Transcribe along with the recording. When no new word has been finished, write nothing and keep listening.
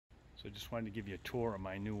So I just wanted to give you a tour of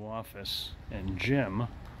my new office and gym.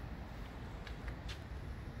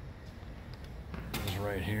 Is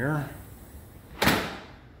right here.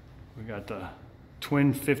 We got the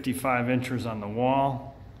twin 55 inches on the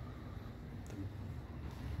wall.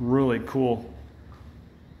 Really cool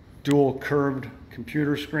dual curved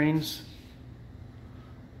computer screens.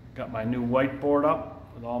 Got my new whiteboard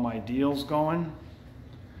up with all my deals going.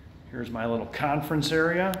 Here's my little conference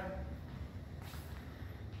area.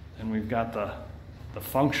 And we've got the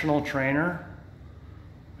functional trainer,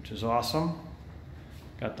 which is awesome.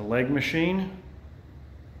 Got the leg machine,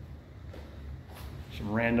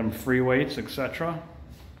 some random free weights, etc.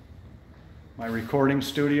 My recording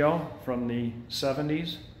studio from the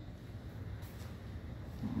 70s.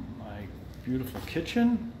 My beautiful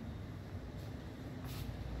kitchen.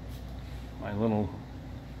 My little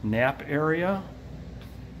nap area.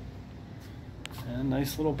 And a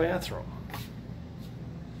nice little bathroom.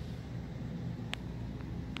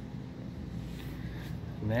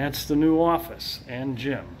 And that's the new office and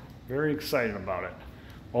gym. Very excited about it.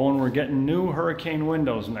 Oh, and we're getting new hurricane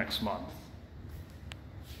windows next month.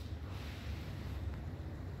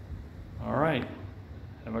 All right.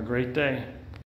 Have a great day.